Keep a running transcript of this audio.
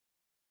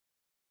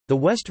The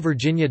West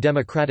Virginia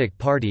Democratic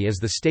Party is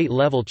the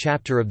state-level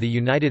chapter of the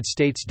United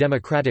States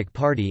Democratic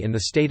Party in the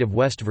state of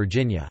West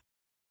Virginia.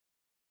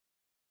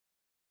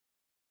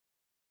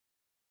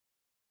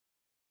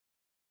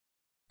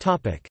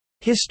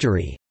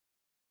 History.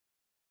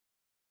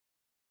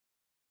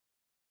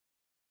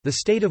 The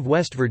state of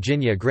West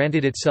Virginia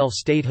granted itself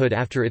statehood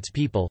after its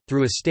people,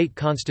 through a state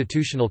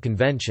constitutional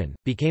convention,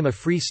 became a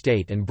free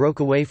state and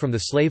broke away from the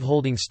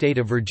slaveholding state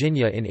of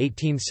Virginia in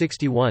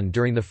 1861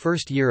 during the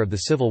first year of the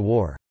Civil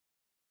War.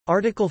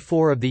 Article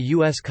 4 of the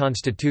U.S.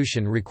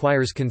 Constitution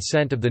requires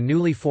consent of the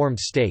newly formed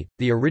state,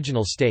 the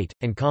original state,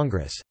 and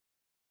Congress.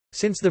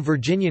 Since the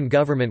Virginian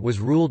government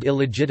was ruled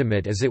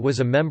illegitimate as it was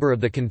a member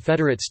of the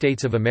Confederate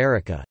States of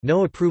America,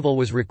 no approval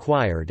was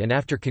required, and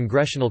after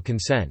congressional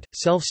consent,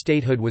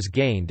 self-statehood was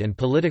gained and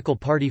political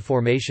party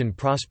formation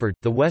prospered.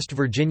 The West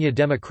Virginia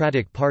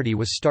Democratic Party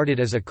was started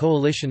as a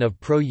coalition of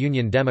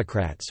pro-Union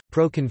Democrats,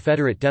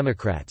 pro-Confederate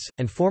Democrats,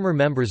 and former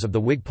members of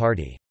the Whig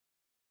Party.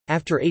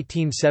 After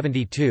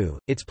 1872,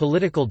 its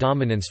political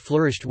dominance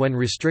flourished when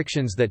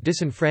restrictions that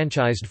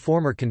disenfranchised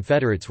former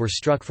Confederates were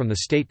struck from the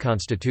state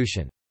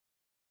constitution.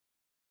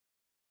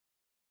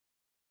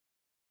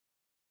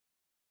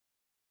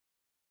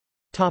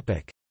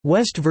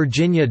 West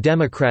Virginia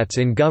Democrats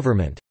in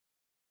government.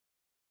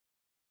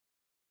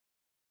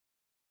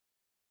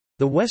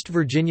 The West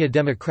Virginia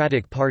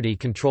Democratic Party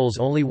controls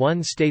only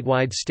one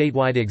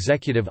statewide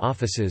executive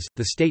offices,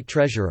 the state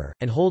treasurer,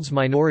 and holds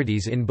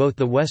minorities in both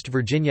the West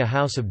Virginia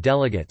House of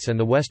Delegates and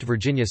the West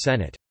Virginia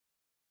Senate.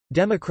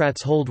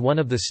 Democrats hold one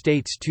of the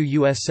state's 2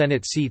 U.S.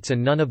 Senate seats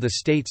and none of the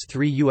state's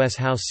 3 U.S.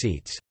 House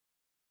seats.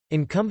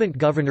 Incumbent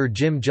Governor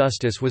Jim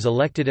Justice was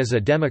elected as a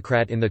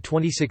Democrat in the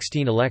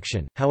 2016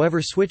 election,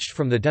 however switched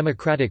from the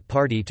Democratic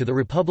Party to the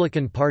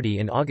Republican Party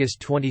in August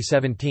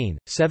 2017,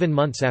 7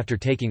 months after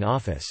taking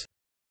office.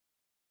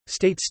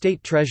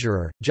 State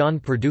Treasurer, John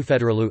Perdue.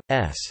 Federal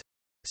U.S.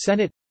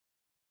 Senate,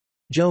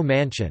 Joe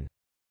Manchin.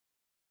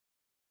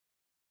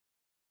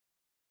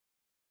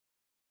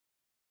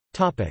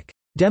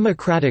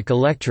 Democratic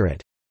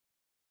electorate.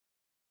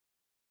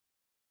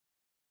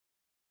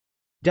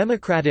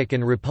 Democratic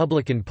and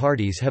Republican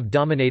parties have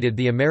dominated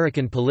the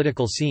American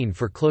political scene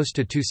for close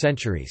to 2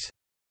 centuries.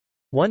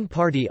 One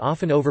party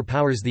often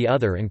overpowers the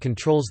other and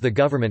controls the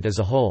government as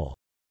a whole.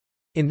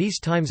 In these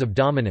times of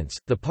dominance,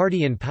 the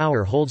party in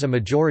power holds a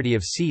majority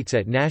of seats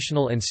at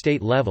national and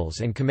state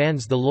levels and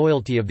commands the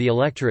loyalty of the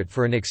electorate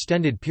for an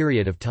extended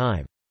period of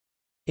time.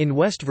 In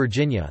West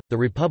Virginia, the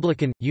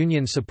Republican,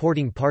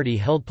 Union-supporting party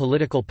held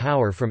political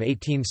power from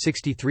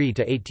 1863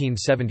 to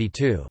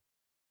 1872.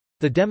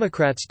 The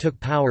Democrats took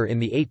power in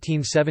the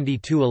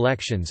 1872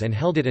 elections and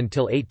held it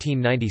until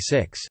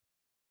 1896.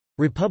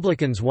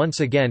 Republicans once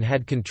again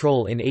had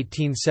control in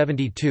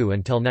 1872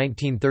 until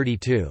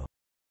 1932.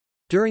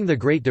 During the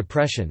Great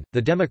Depression,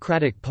 the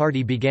Democratic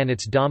Party began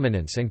its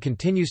dominance and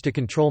continues to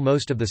control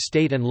most of the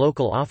state and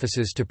local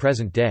offices to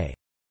present day.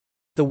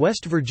 The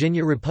West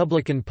Virginia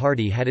Republican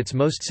Party had its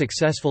most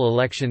successful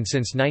election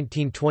since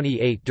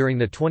 1928 during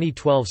the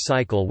 2012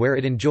 cycle, where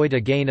it enjoyed a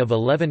gain of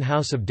 11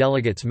 House of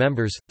Delegates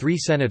members, 3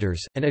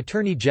 senators, an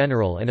attorney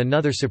general and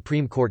another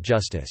Supreme Court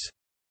justice.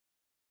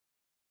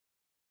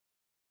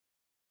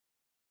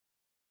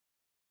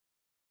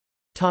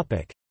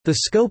 The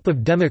scope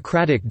of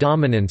Democratic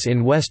dominance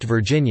in West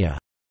Virginia.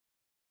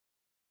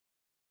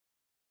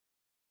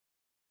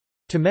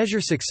 To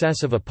measure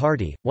success of a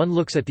party, one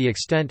looks at the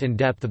extent and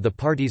depth of the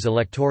party's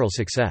electoral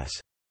success.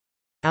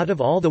 Out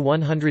of all the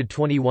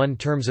 121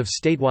 terms of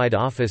statewide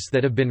office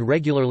that have been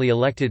regularly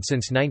elected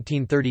since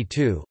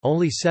 1932,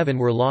 only 7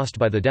 were lost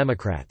by the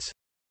Democrats.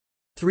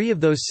 3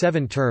 of those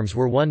 7 terms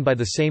were won by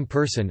the same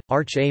person.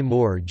 Arch A.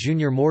 Moore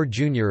Jr. Moore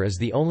Jr. is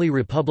the only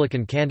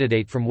Republican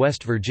candidate from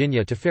West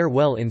Virginia to fare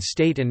well in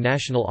state and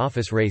national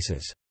office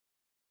races.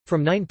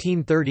 From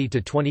 1930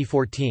 to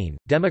 2014,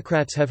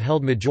 Democrats have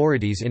held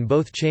majorities in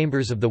both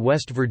chambers of the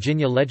West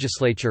Virginia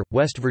legislature.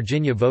 West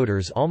Virginia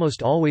voters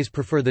almost always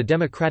prefer the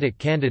Democratic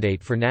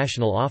candidate for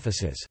national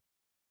offices.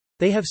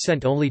 They have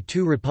sent only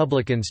 2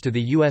 Republicans to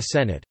the U.S.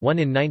 Senate, one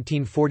in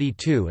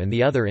 1942 and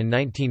the other in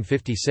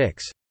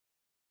 1956.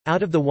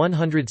 Out of the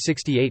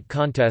 168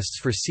 contests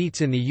for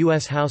seats in the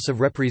U.S. House of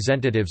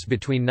Representatives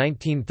between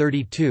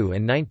 1932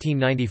 and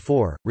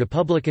 1994,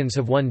 Republicans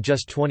have won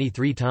just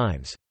 23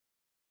 times.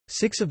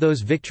 6 of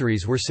those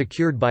victories were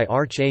secured by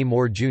Arch A.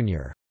 Moore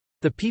Jr.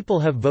 The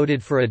people have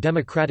voted for a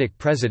Democratic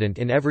president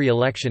in every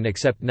election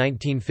except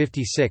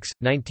 1956,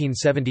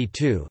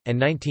 1972, and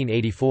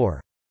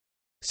 1984.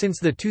 Since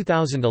the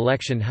 2000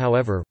 election,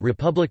 however,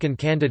 Republican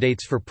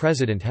candidates for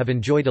president have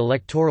enjoyed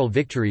electoral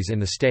victories in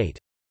the state.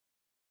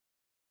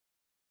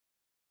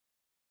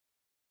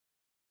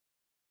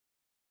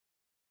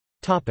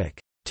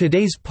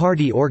 Today's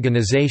party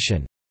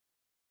organization.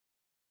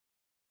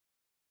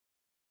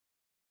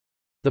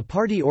 The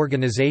party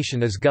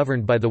organization is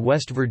governed by the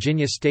West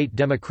Virginia State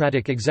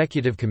Democratic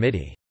Executive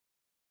Committee.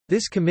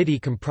 This committee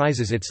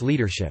comprises its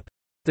leadership.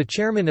 The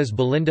chairman is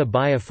Belinda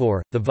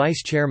Biafor, the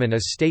vice chairman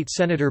is State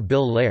Senator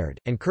Bill Laird,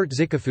 and Kurt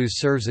Zickafoose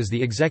serves as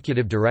the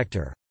executive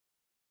director.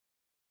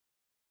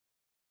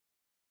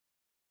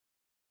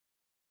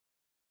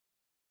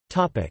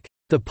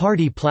 The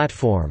party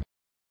platform.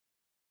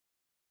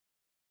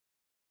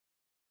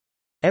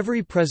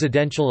 Every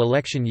presidential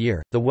election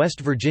year, the West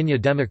Virginia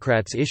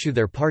Democrats issue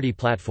their party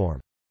platform.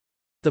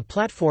 The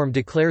platform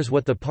declares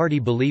what the party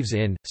believes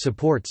in,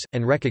 supports,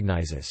 and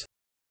recognizes.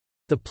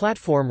 The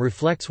platform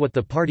reflects what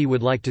the party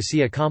would like to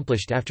see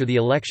accomplished after the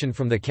election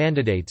from the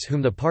candidates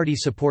whom the party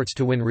supports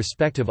to win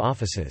respective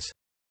offices.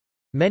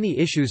 Many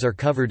issues are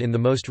covered in the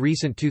most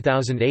recent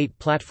 2008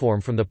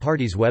 platform from the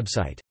party's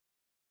website.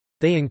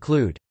 They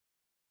include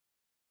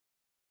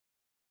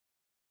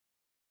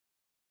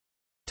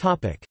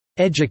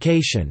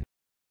Education.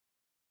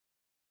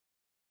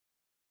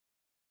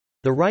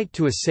 The right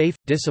to a safe,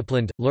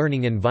 disciplined,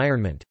 learning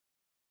environment.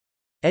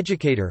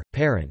 Educator,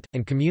 parent,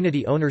 and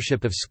community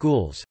ownership of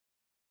schools.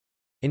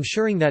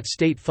 Ensuring that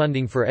state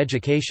funding for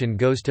education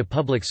goes to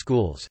public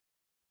schools.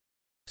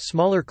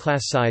 Smaller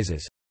class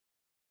sizes.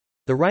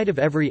 The right of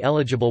every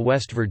eligible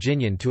West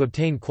Virginian to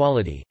obtain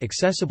quality,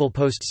 accessible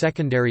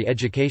post-secondary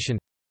education.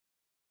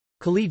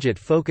 Collegiate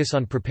focus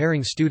on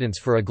preparing students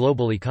for a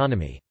global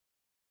economy.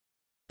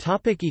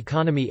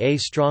 Economy. A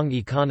strong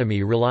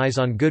economy relies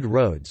on good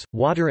roads,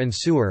 water and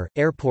sewer,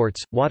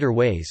 airports,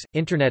 waterways,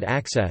 internet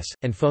access,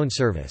 and phone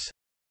service.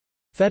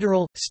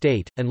 Federal,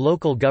 state, and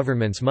local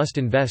governments must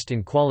invest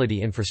in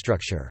quality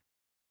infrastructure.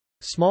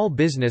 Small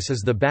business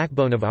is the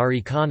backbone of our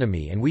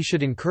economy and we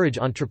should encourage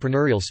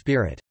entrepreneurial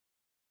spirit.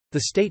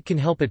 The state can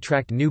help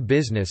attract new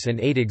business and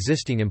aid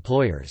existing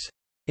employers.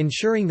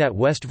 Ensuring that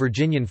West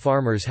Virginian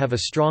farmers have a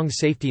strong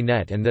safety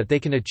net and that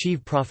they can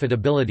achieve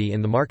profitability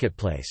in the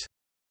marketplace.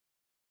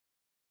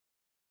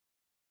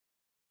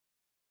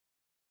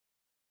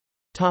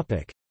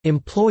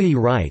 Employee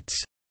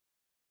rights.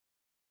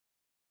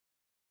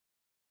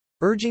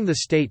 Urging the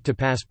state to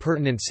pass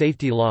pertinent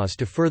safety laws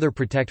to further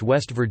protect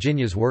West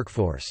Virginia's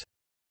workforce.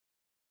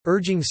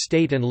 Urging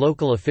state and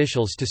local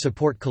officials to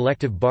support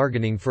collective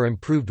bargaining for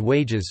improved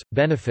wages,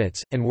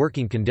 benefits, and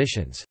working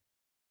conditions.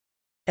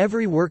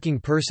 Every working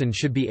person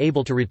should be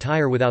able to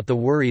retire without the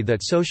worry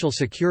that Social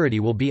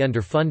Security will be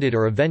underfunded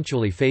or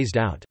eventually phased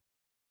out.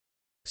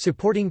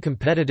 Supporting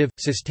competitive,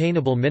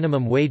 sustainable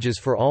minimum wages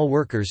for all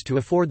workers to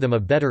afford them a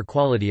better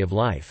quality of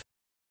life.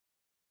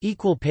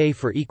 Equal pay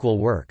for equal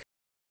work.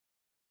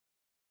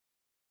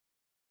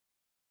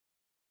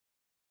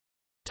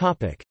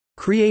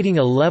 Creating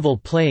a level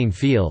playing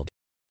field.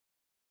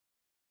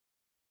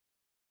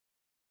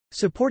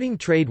 Supporting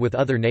trade with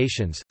other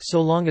nations,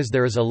 so long as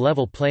there is a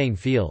level playing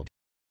field.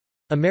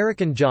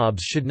 American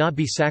jobs should not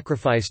be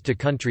sacrificed to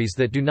countries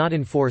that do not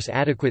enforce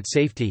adequate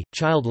safety,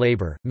 child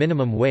labor,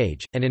 minimum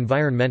wage, and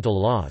environmental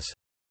laws.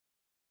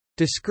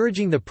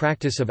 Discouraging the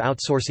practice of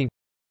outsourcing.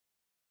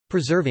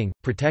 Preserving,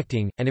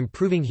 protecting, and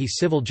improving the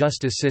civil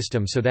justice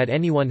system so that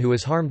anyone who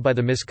is harmed by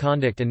the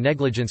misconduct and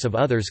negligence of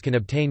others can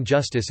obtain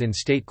justice in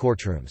state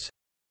courtrooms.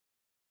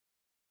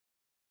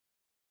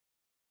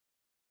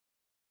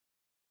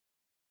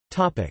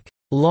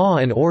 Law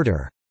and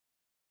order.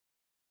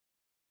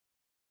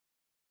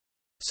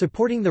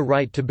 Supporting the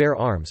right to bear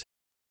arms.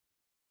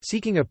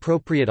 Seeking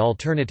appropriate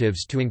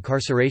alternatives to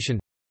incarceration.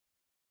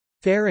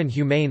 Fair and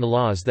humane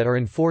laws that are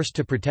enforced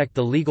to protect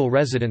the legal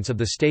residents of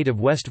the state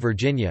of West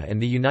Virginia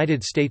and the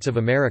United States of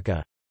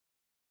America.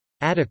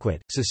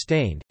 Adequate,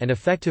 sustained, and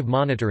effective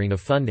monitoring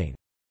of funding.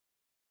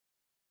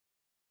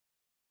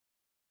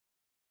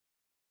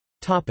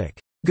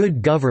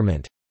 Good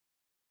government.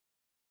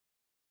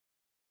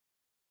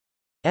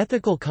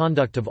 Ethical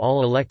conduct of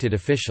all elected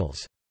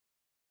officials.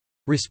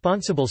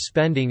 Responsible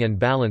spending and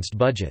balanced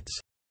budgets.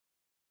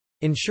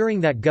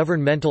 Ensuring that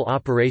governmental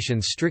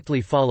operations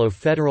strictly follow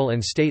federal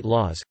and state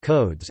laws,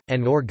 codes,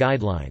 and/or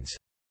guidelines.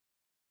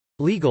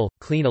 Legal,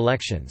 clean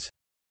elections.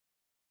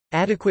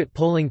 Adequate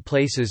polling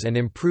places and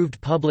improved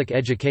public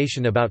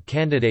education about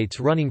candidates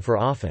running for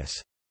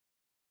office.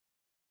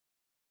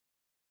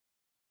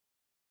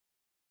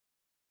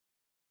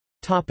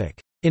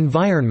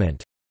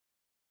 Environment.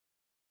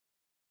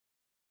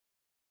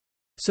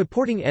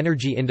 Supporting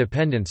energy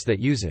independence that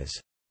uses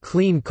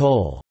clean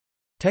coal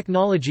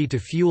technology to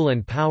fuel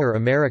and power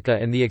America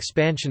and the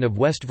expansion of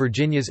West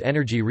Virginia's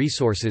energy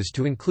resources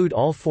to include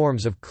all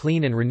forms of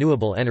clean and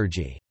renewable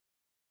energy.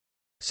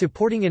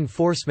 Supporting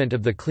enforcement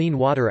of the Clean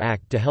Water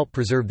Act to help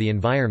preserve the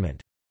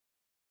environment.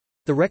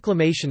 The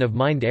reclamation of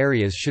mined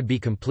areas should be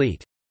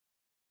complete.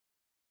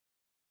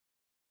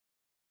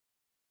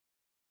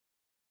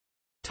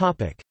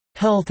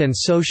 Health and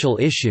social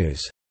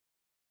issues.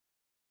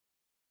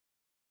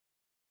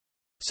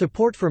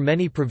 Support for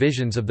many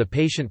provisions of the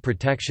Patient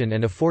Protection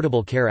and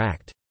Affordable Care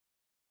Act.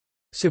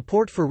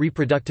 Support for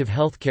reproductive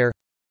health care.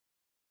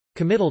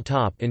 Committal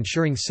top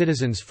ensuring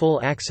citizens full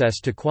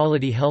access to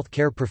quality health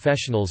care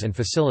professionals and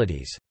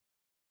facilities.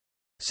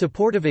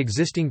 Support of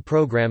existing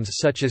programs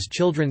such as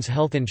Children's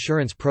Health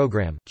Insurance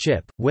Program,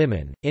 CHIP,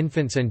 Women,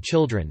 Infants and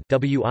Children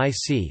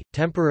WIC,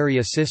 Temporary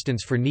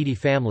Assistance for Needy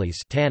Families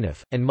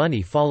TANF, and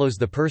Money Follows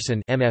the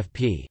Person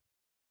MFP.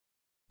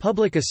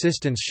 Public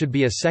assistance should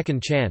be a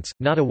second chance,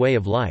 not a way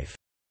of life.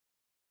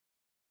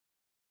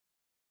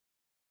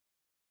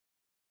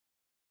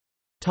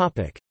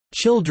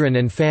 Children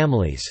and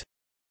families.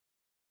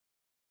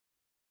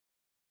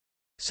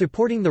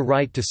 Supporting the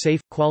right to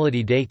safe,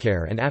 quality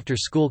daycare and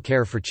after-school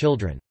care for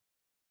children.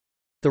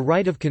 The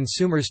right of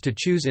consumers to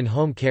choose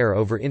in-home care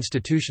over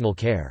institutional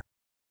care.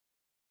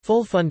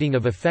 Full funding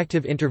of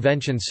effective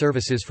intervention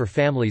services for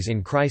families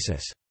in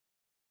crisis.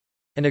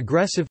 An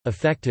aggressive,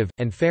 effective,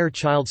 and fair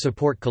child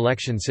support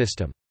collection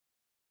system.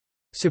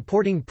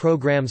 Supporting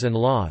programs and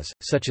laws,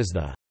 such as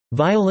the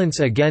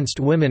Violence Against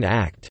Women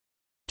Act,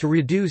 to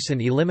reduce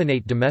and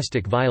eliminate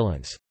domestic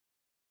violence.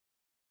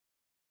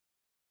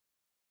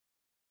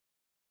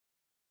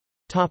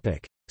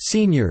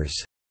 Seniors.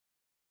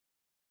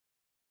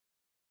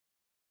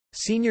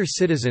 Senior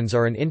citizens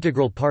are an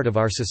integral part of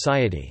our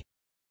society.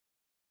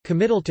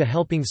 Committal to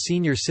helping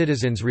senior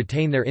citizens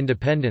retain their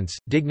independence,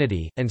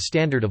 dignity, and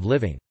standard of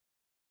living.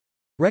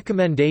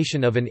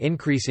 Recommendation of an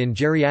increase in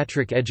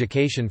geriatric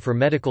education for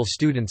medical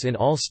students in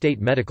all state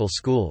medical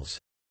schools.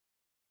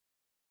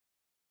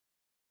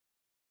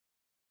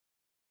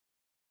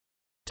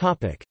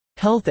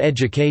 Health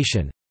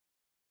education.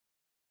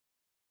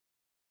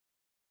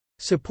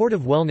 Support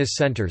of wellness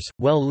centers,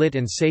 well-lit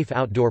and safe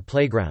outdoor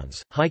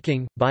playgrounds,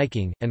 hiking,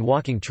 biking, and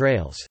walking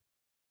trails.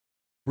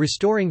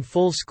 Restoring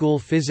full school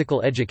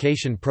physical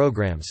education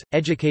programs,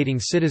 educating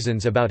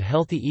citizens about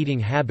healthy eating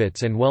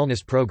habits and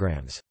wellness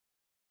programs.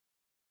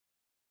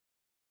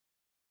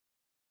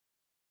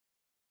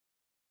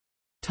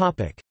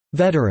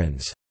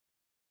 Veterans.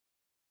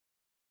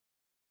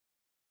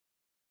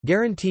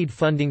 Guaranteed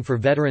funding for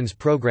veterans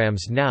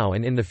programs now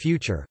and in the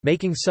future,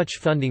 making such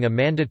funding a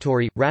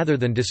mandatory, rather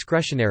than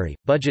discretionary,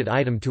 budget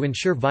item to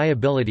ensure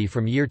viability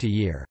from year to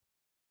year.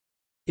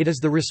 It is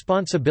the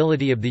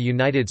responsibility of the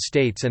United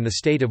States and the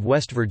state of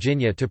West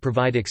Virginia to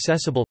provide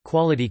accessible,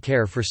 quality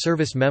care for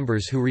service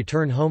members who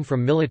return home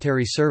from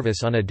military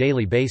service on a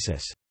daily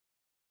basis.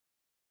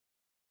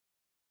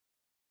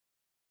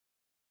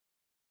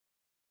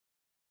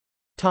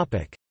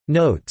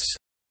 Notes.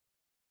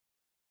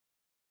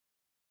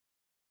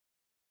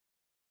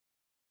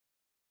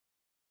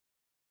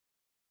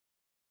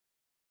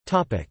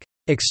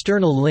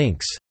 External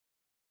links.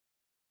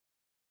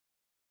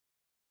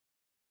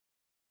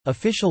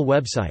 Official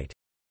website.